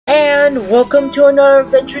And welcome to another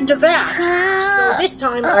adventure in the vat. So this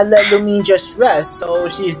time I let Lumine just rest, so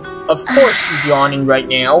of course she's yawning right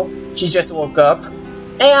now. She just woke up.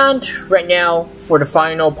 And right now for the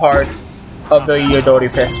final part of the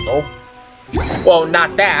Irodori Festival. Well,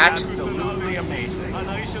 not that. Absolutely amazing. A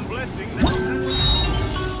nation blessing.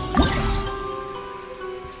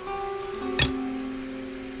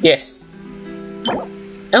 Yes.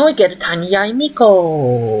 And we get a tiny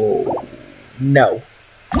Yaimiko. No.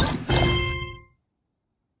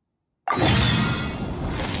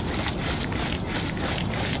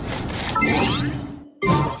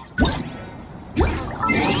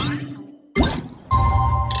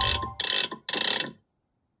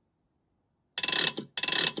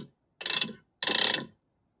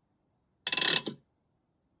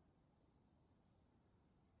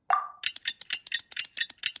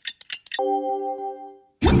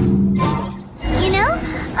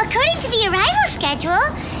 According to the arrival schedule,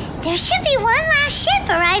 there should be one last ship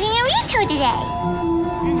arriving in Rito today.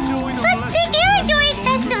 But the Irodori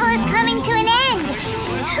Festival is coming to an end.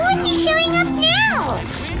 Who would be showing up now?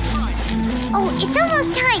 Oh, it's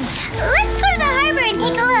almost time. Let's go to the harbor and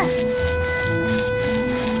take a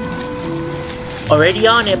look. Already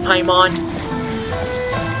on it, Paimon.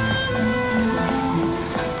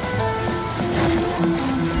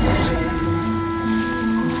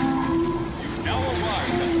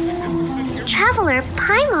 Traveler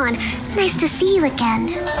Paimon, nice to see you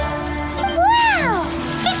again. Wow!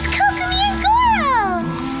 It's Kokumi and Gorou!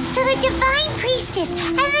 So the Divine Priestess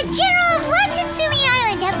and the General of Watatsumi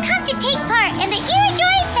Island have come to take part in the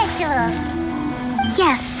Irodori Festival!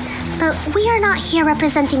 Yes, but we are not here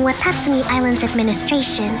representing Watatsumi Island's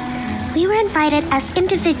administration. We were invited as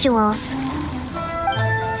individuals.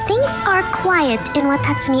 Things are quiet in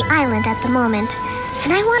Watatsumi Island at the moment,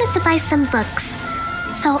 and I wanted to buy some books.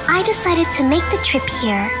 So I decided to make the trip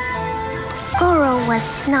here. Gorou was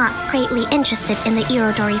not greatly interested in the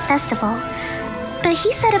Irodori Festival, but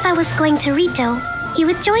he said if I was going to Rito, he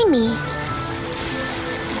would join me.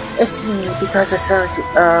 It's me because I saw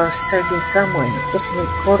certain someone, isn't it,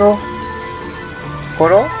 Gorou?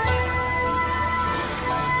 Gorou?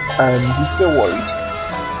 He's still worried.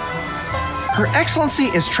 Her Excellency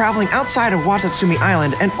is traveling outside of Watatsumi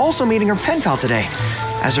Island and also meeting her pen pal today.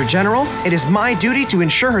 As her general, it is my duty to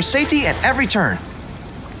ensure her safety at every turn.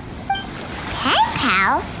 Pen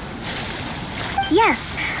pal? Yes,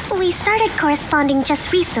 we started corresponding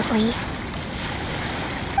just recently.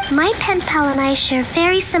 My pen pal and I share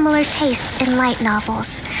very similar tastes in light novels,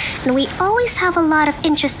 and we always have a lot of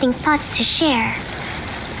interesting thoughts to share.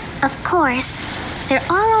 Of course, there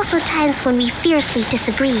are also times when we fiercely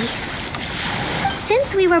disagree.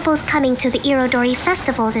 Since we were both coming to the Irodori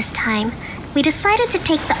Festival this time, we decided to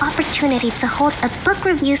take the opportunity to hold a book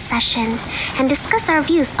review session and discuss our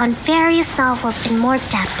views on various novels in more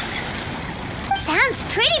depth. Sounds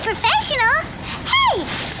pretty professional! Hey,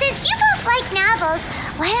 since you both like novels,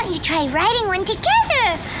 why don't you try writing one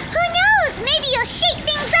together? Who knows, maybe you'll shake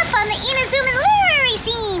things up on the Inazuman literary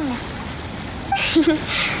scene!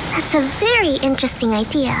 That's a very interesting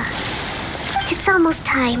idea. It's almost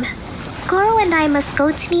time. Gorou and I must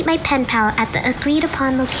go to meet my pen pal at the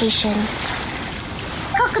agreed-upon location.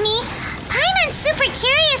 Kokumi, Paimon's super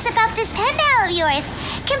curious about this pen pal of yours.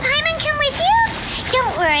 Can Paimon come with you?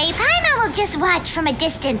 Don't worry, Paimon will just watch from a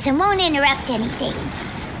distance and won't interrupt anything.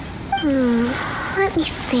 Let me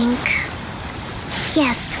think.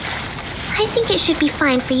 Yes, I think it should be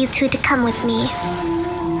fine for you two to come with me.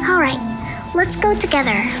 Alright, let's go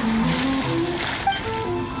together.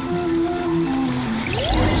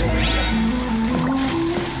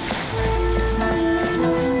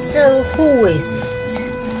 So who is it?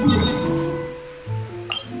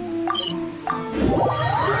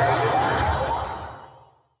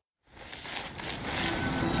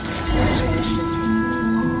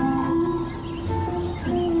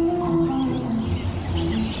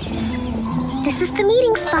 This is the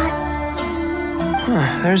meeting spot.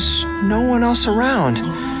 There's no one else around.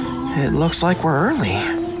 It looks like we're early.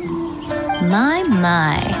 My.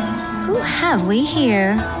 Who have we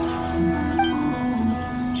here?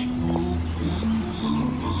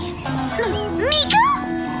 Miko?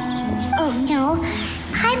 Oh no,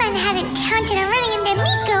 Paimon hadn't counted on running into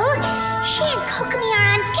Miko. She and Kokumi are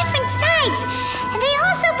on different sides, and they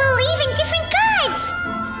also believe in different gods.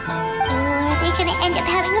 Are they gonna end up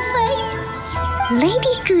having a fight?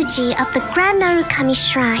 Lady Guji of the Grand Narukami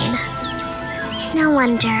Shrine. No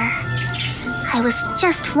wonder. I was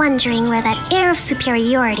just wondering where that air of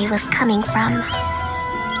superiority was coming from.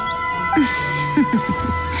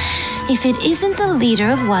 if it isn't the leader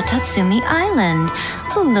of Watatsumi Island,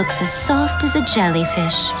 who looks as soft as a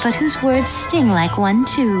jellyfish, but whose words sting like one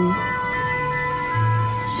too.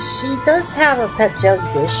 She does have a pet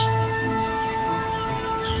jellyfish.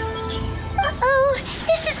 Uh-oh,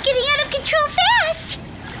 this is getting out of control fast!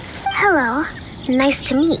 Hello. Nice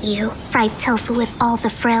to meet you, fried tofu with all the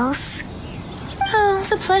frills. Oh,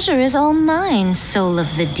 the pleasure is all mine, soul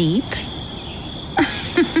of the deep.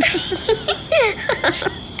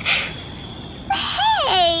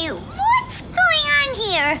 Hey, what's going on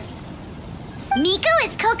here? Miko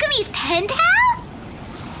is Kokomi's pen pal?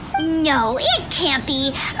 No, it can't be.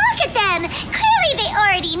 Look at them. Clearly they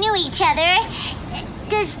already knew each other.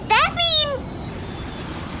 Does that mean...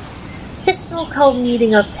 This so-called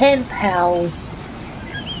meeting of pen pals,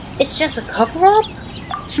 it's just a cover-up?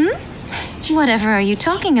 Whatever are you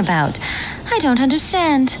talking about? I don't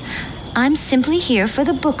understand. I'm simply here for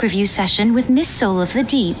the book review session with Miss Soul of the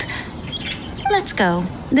Deep. Let's go.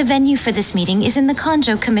 The venue for this meeting is in the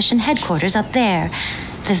Kanjo Commission headquarters up there.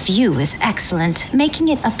 The view is excellent, making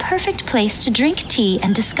it a perfect place to drink tea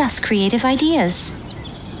and discuss creative ideas.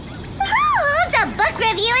 Who holds a book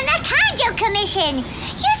review in the Kanjo Commission?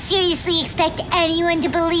 You seriously expect anyone to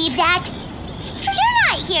believe that? You're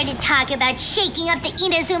not here to talk about shaking up the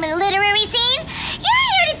Inazuma literary scene. You're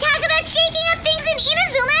here to talk about shaking up things in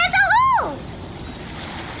Inazuma as a whole.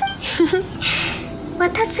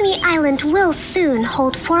 Watatsumi Island will soon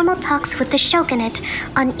hold formal talks with the shogunate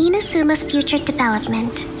on Inazuma's future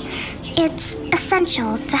development. It's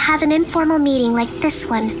essential to have an informal meeting like this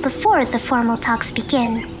one before the formal talks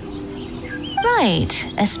begin. Right,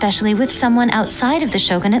 especially with someone outside of the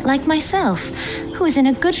shogunate like myself, who is in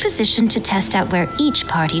a good position to test out where each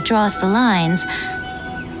party draws the lines.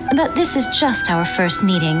 But this is just our first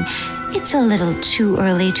meeting. It's a little too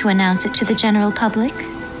early to announce it to the general public.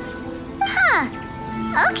 Huh.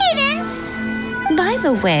 Okay then. By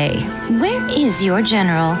the way, where is your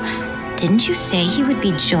general? Didn't you say he would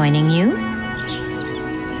be joining you?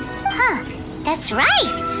 Huh. That's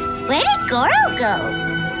right. Where did Gorou go?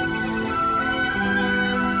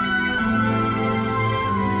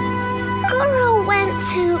 Gorou went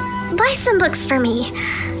to buy some books for me.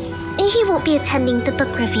 He won't be attending the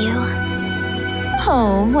book review.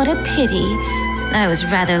 Oh, what a pity. I was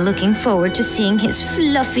rather looking forward to seeing his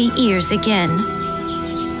fluffy ears again.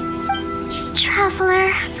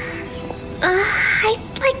 Traveler,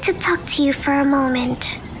 I'd like to talk to you for a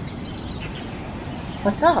moment.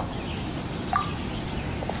 What's up?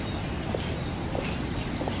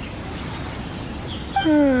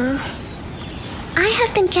 I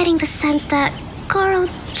have been getting the sense that Gorou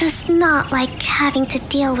does not like having to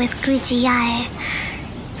deal with Gujiae.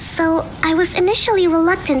 So I was initially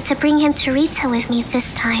reluctant to bring him to Rita with me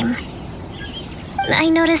this time. I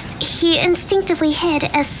noticed he instinctively hid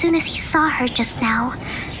as soon as he saw her just now.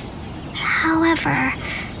 However,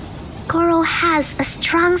 Gorou has a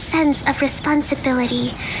strong sense of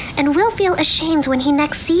responsibility and will feel ashamed when he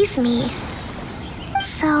next sees me.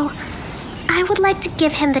 So, I would like to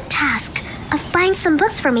give him the task of buying some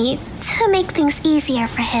books for me to make things easier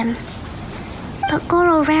for him. But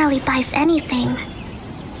Gorou rarely buys anything.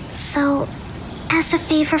 So, as a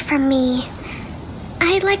favor from me,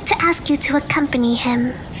 I'd like to ask you to accompany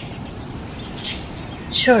him.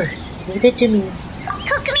 Sure, leave it to me.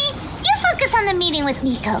 Kokomi, you focus on the meeting with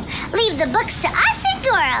Miko. Leave the books to us and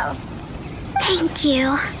Gorou. Thank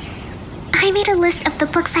you. I made a list of the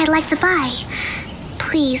books I'd like to buy.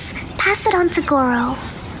 Please, pass it on to Gorou.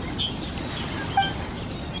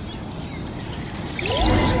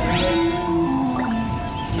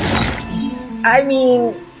 I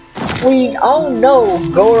mean, we all know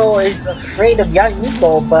Gorou is afraid of young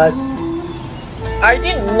Miko, but I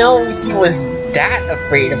didn't know he was that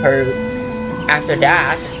afraid of her after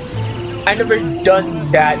that. I never done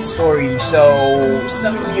that story, so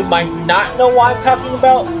some of you might not know what I'm talking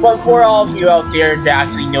about, but for all of you out there that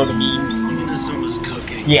actually know the memes. Inazuma's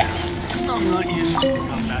cooking. Yeah. I'm not used to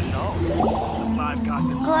that, no. Live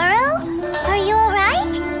Kasen. Gorou, are you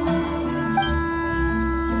alright?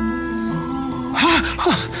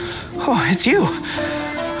 Oh, it's you.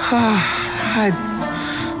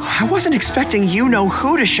 I wasn't expecting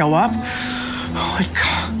you-know-who to show up. Oh,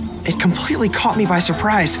 it completely caught me by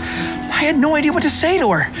surprise. I had no idea what to say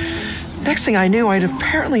to her. Next thing I knew, I'd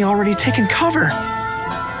apparently already taken cover.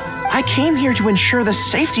 I came here to ensure the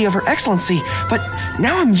safety of Her Excellency, but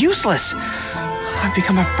now I'm useless. I've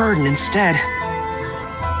become a burden instead.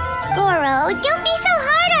 Gorou, don't be so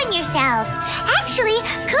hard on yourself. Actually,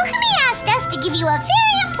 Kokomi asked us to give you a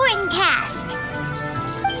very important task.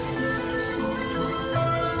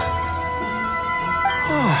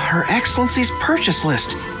 Oh, Her Excellency's purchase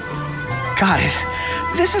list. got it.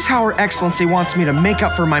 This is how Her Excellency wants me to make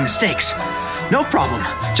up for my mistakes. No problem.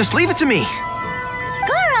 Just leave it to me.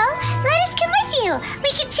 Gorou, let us come with you.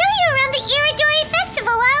 We can show you around the Iridori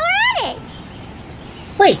Festival while we're at it.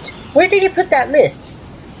 Wait, where did you put that list?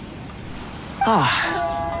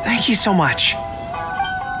 Ah, thank you so much.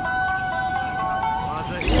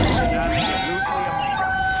 Plaza is absolutely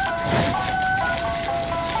amazing.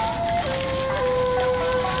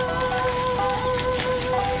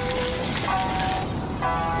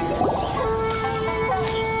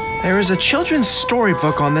 There is a children's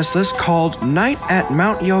storybook on this list called Night at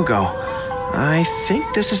Mount Yogo. I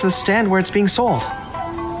think this is the stand where it's being sold.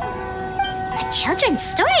 A children's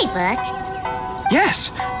storybook?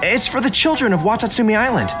 Yes, it's for the children of Watatsumi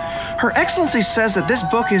Island. Her Excellency says that this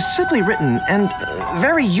book is simply written and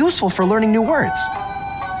very useful for learning new words.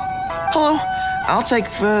 Hello, I'll take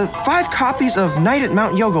 5 copies of Night at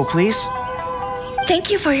Mount Yogo, please.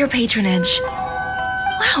 Thank you for your patronage.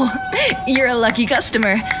 Wow, you're a lucky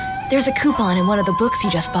customer. There's a coupon in one of the books you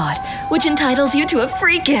just bought, which entitles you to a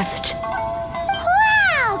free gift.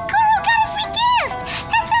 Wow, Gorou got a free gift!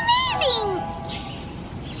 That's amazing!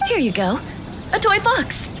 Here you go. A toy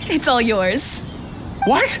fox. It's all yours.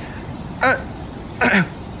 What? A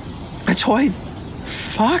toy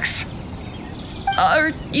fox?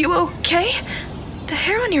 Are you okay? The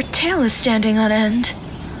hair on your tail is standing on end.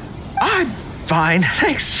 I'm fine.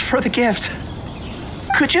 Thanks for the gift.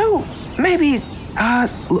 Could you maybe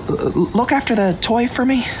look after the toy for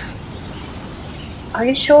me? Are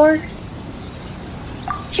you sure?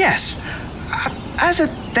 Yes. As a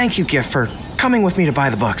thank you gift for coming with me to buy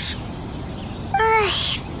the books.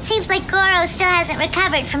 Seems like Gorou still hasn't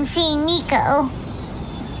recovered from seeing Nico.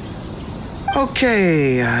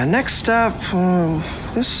 Okay, next up,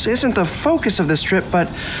 this isn't the focus of this trip, but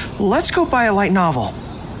let's go buy a light novel.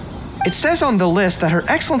 It says on the list that Her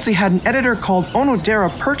Excellency had an editor called Onodera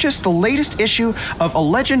purchase the latest issue of A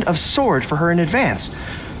Legend of Sword for her in advance.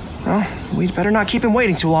 Well, we'd better not keep him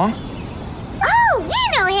waiting too long. Oh, we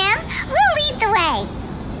know him! We'll lead the way!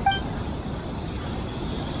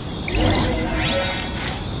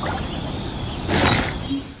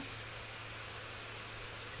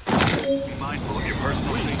 Be mindful of your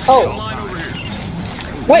personal safety. Oh. Don't line over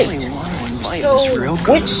here. Wait, so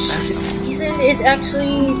which season is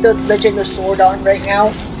actually the Legend of Sword on right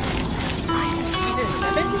now? Season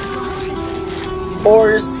 7?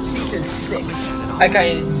 Or season 6? I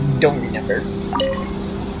kinda don't remember.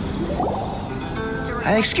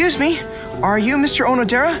 Excuse me, are you Mr.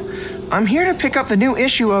 Onodera? I'm here to pick up the new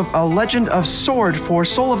issue of A Legend of Sword for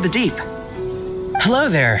Soul of the Deep. Hello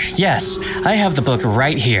there. Yes, I have the book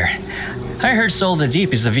right here. I heard Soul of the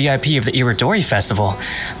Deep is the VIP of the Iridori Festival,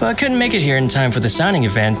 but couldn't make it here in time for the signing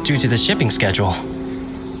event due to the shipping schedule.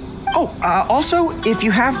 Oh, also, if you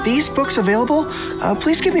have these books available,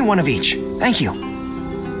 please give me one of each. Thank you.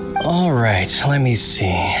 All right, let me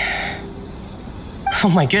see. Oh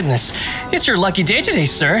my goodness, it's your lucky day today,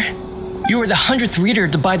 sir. You were the 100th reader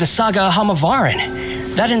to buy the Saga of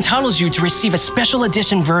Hamavaran. That entitles you to receive a special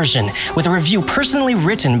edition version with a review personally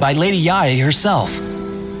written by Lady Yae herself.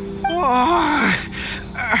 Oh,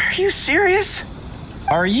 are you serious?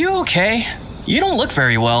 Are you okay? You don't look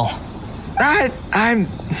very well. I'm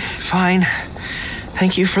fine.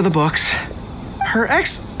 Thank you for the books. Her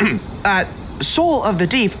Soul of the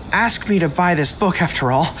Deep asked me to buy this book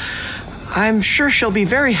after all. I'm sure she'll be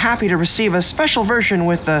very happy to receive a special version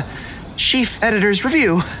with the chief editor's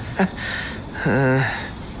review. Gorou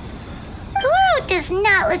does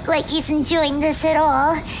not look like he's enjoying this at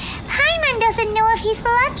all. Paimon doesn't know if he's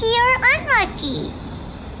lucky or unlucky.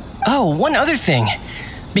 Oh, one other thing.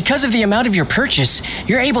 Because of the amount of your purchase,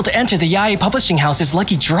 you're able to enter the Yae Publishing House's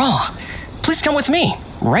lucky draw. Please come with me,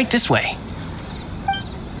 right this way.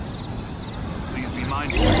 Please be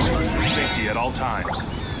mindful of your personal safety at all times.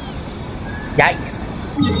 Yikes.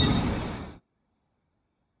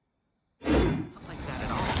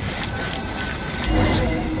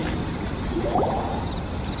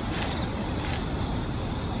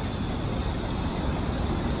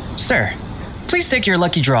 Sir, please take your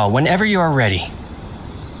lucky draw whenever you are ready.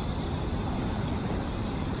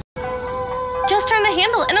 Just turn the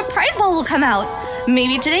handle and a prize ball will come out.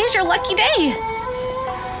 Maybe today's your lucky day.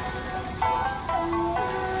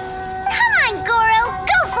 Come on, Gorou,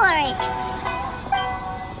 go for it!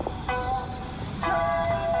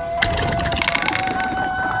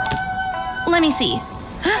 Let me see.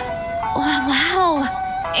 Wow,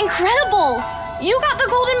 incredible! You got the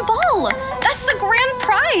golden ball! That's the grand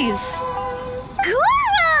prize!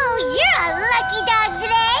 Gorou, you're a lucky dog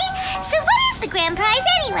today! So what is the grand prize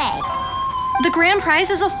anyway? The grand prize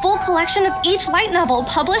is a full collection of each light novel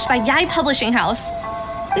published by Yae Publishing House.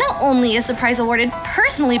 Not only is the prize awarded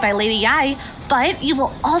personally by Lady Yae, but you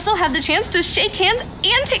will also have the chance to shake hands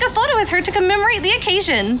and take a photo with her to commemorate the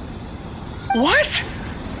occasion. What?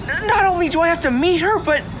 Not only do I have to meet her,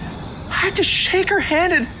 but I have to shake her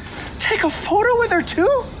hand and take a photo with her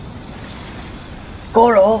too?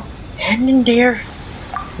 Gorou, hand in there.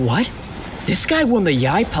 What? This guy won the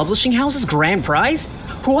Yae Publishing House's grand prize?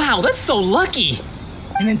 Wow, that's so lucky!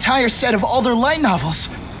 An entire set of all their light novels.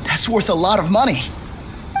 That's worth a lot of money.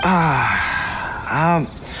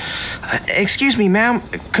 Excuse me, ma'am.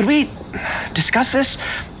 Could we discuss this?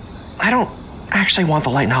 I don't actually want the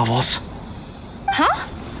light novels. Huh?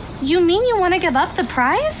 You mean you want to give up the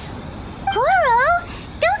prize? Gorou,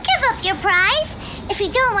 don't give up your prize. If you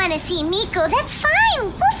don't want to see Miko, that's fine.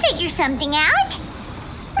 We'll figure something out.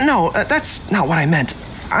 No, that's not what I meant.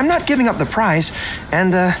 I'm not giving up the prize,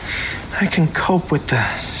 and I can cope with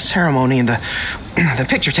the ceremony and the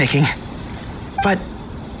picture taking. But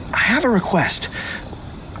I have a request.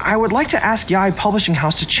 I would like to ask Yae Publishing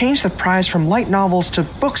House to change the prize from light novels to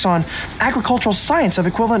books on agricultural science of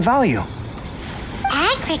equivalent value.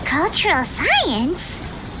 Agricultural science?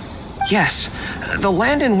 Yes, the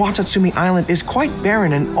land in Watatsumi Island is quite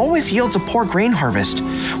barren and always yields a poor grain harvest.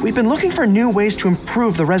 We've been looking for new ways to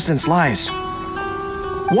improve the residents' lives.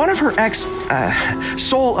 One of her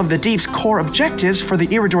Soul of the Deep's core objectives for the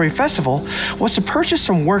Iridori Festival was to purchase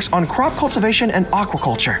some works on crop cultivation and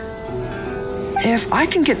aquaculture. If I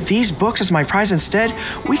can get these books as my prize instead,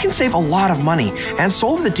 we can save a lot of money, and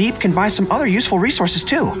Soul of the Deep can buy some other useful resources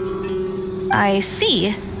too. I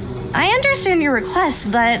see. I understand your request,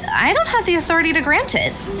 but I don't have the authority to grant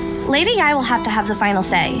it. Lady Yae will have to have the final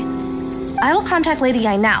say. I will contact Lady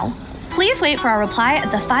Yae now. Please wait for our reply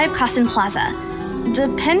at the 5 Kasen Plaza.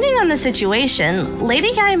 Depending on the situation,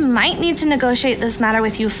 Lady Yae might need to negotiate this matter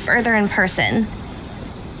with you further in person.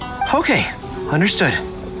 Okay, understood.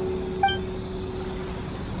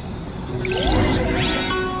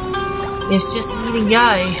 It's just meeting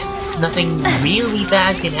Yae. Nothing really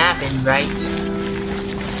bad can happen, right?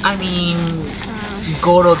 I mean,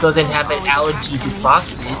 Gorou doesn't have an allergy to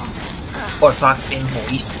foxes, or fox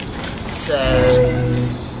invoice, so...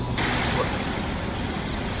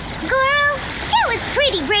 Gorou, that was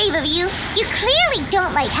pretty brave of you. You clearly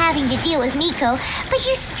don't like having to deal with Miko, but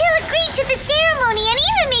you still agreed to the ceremony and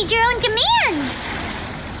even made your own demands.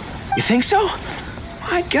 You think so?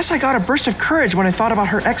 I guess I got a burst of courage when I thought about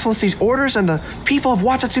Her Excellency's orders and the people of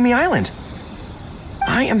Watatsumi Island.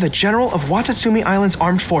 I am the General of Watatsumi Island's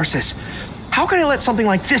armed forces. How can I let something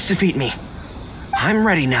like this defeat me? I'm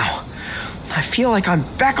ready now. I feel like I'm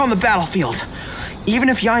back on the battlefield. Even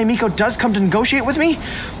if Yae Miko does come to negotiate with me,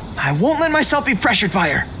 I won't let myself be pressured by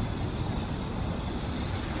her.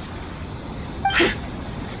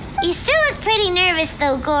 You still look pretty nervous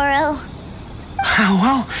though, Gorou.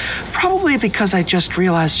 Well, probably because I just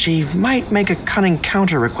realized she might make a cunning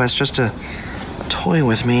counter request just to toy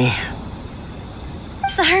with me.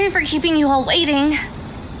 Sorry for keeping you all waiting.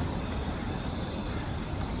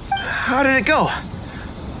 How did it go?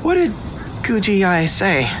 What did Guji Yae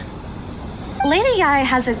say? Lady Yae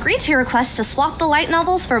has agreed to your request to swap the light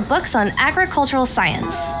novels for books on agricultural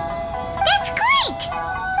science. That's great!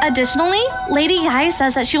 Additionally, Lady Yae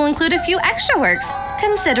says that she will include a few extra works,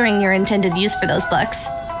 considering your intended use for those books.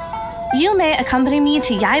 You may accompany me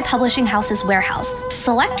to Yae Publishing House's warehouse to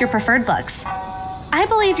select your preferred books. I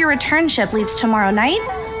believe your return ship leaves tomorrow night.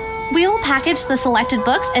 We will package the selected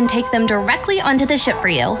books and take them directly onto the ship for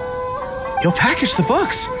you. You'll package the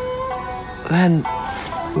books? Then,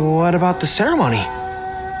 what about the ceremony?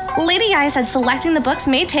 Lady Yae said selecting the books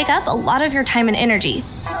may take up a lot of your time and energy.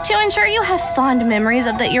 To ensure you have fond memories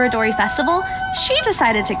of the Iridori Festival, she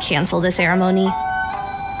decided to cancel the ceremony.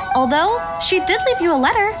 Although, she did leave you a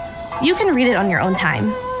letter. You can read it on your own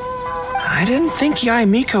time. I didn't think Yae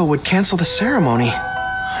Miko would cancel the ceremony.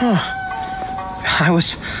 I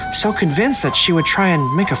was so convinced that she would try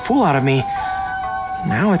and make a fool out of me.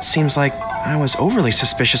 Now it seems like I was overly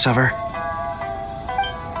suspicious of her.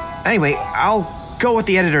 Anyway, I'll go with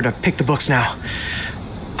the editor to pick the books now.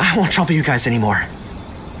 I won't trouble you guys anymore.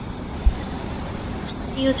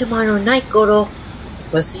 See you tomorrow night, Gorou.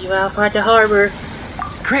 We'll see you outside the harbor.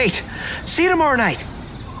 Great! See you tomorrow night!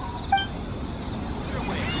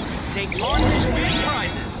 Take part and win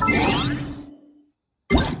prizes.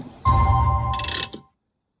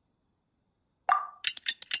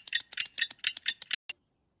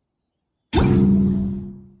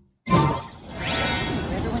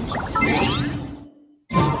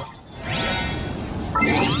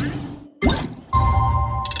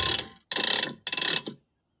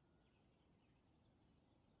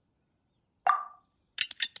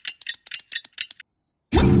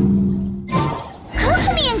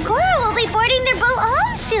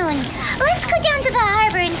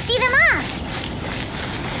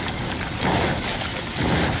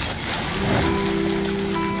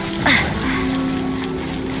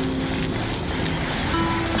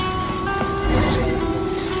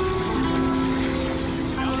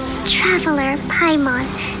 Traveler, Paimon,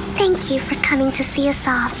 thank you for coming to see us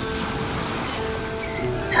off.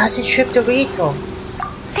 How's the trip to Rito?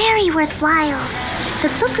 Very worthwhile. The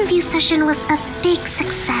book review session was a big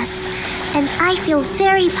success, and I feel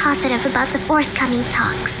very positive about the forthcoming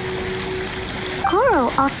talks.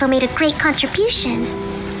 Gorou also made a great contribution.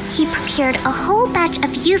 He procured a whole batch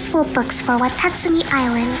of useful books for Watatsumi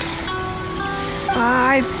Island.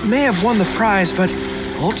 I may have won the prize, but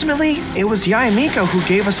ultimately, it was Yae Miko who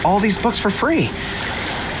gave us all these books for free.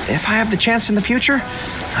 If I have the chance in the future,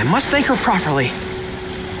 I must thank her properly.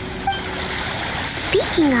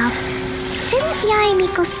 Speaking of, didn't Yae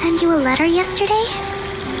Miko send you a letter yesterday?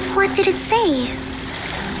 What did it say?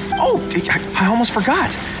 Oh, I almost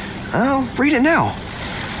forgot. I'll read it now.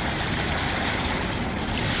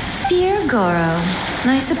 Dear Gorou,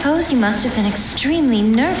 I suppose you must have been extremely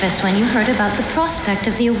nervous when you heard about the prospect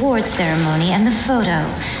of the award ceremony and the photo.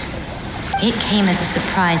 It came as a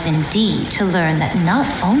surprise indeed to learn that not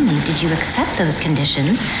only did you accept those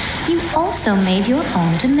conditions, you also made your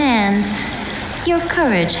own demands. Your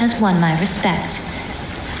courage has won my respect.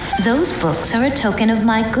 Those books are a token of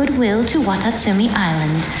my goodwill to Watatsumi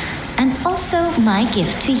Island, and also my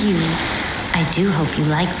gift to you. I do hope you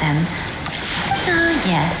like them.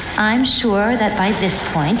 Yes, I'm sure that by this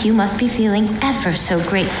point you must be feeling ever so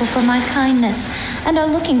grateful for my kindness and are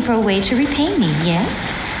looking for a way to repay me, yes?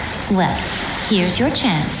 Well, here's your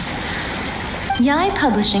chance. Yae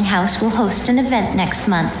Publishing House will host an event next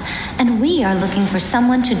month, and we are looking for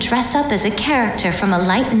someone to dress up as a character from a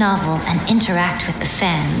light novel and interact with the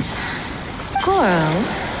fans. Gorou,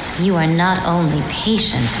 you are not only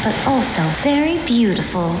patient, but also very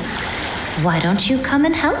beautiful. Why don't you come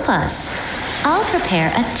and help us? I'll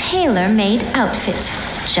prepare a tailor-made outfit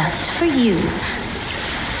just for you.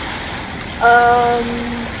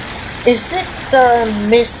 Is it the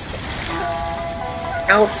Miss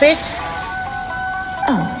outfit?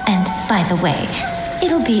 Oh, and by the way,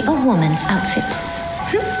 it'll be a woman's outfit.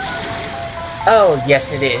 Oh,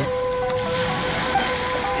 yes it is.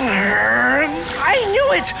 I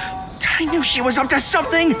knew it! I knew she was up to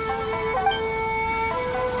something!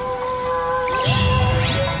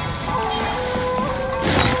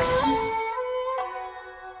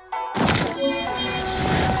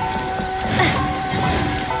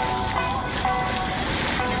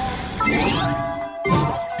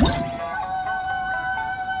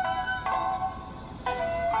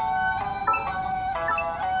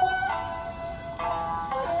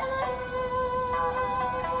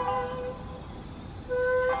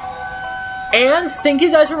 And thank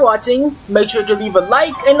you guys for watching. Make sure to leave a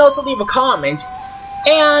like and also leave a comment.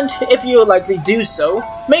 And if you would like to do so,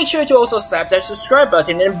 make sure to also slap that subscribe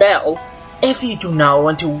button and bell if you do not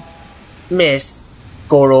want to miss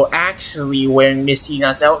Gorou actually wearing Miss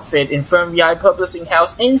Hina's outfit in front of Yae Publishing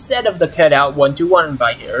House instead of the cutout one-to-one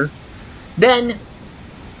by her. Then,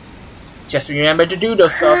 just remember to do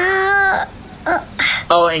those stuff.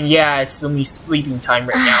 Oh, and yeah, it's Lumi's sleeping time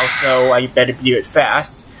right now, so I better do it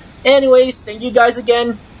fast. Anyways, thank you guys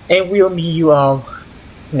again, and we'll meet you all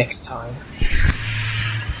next time.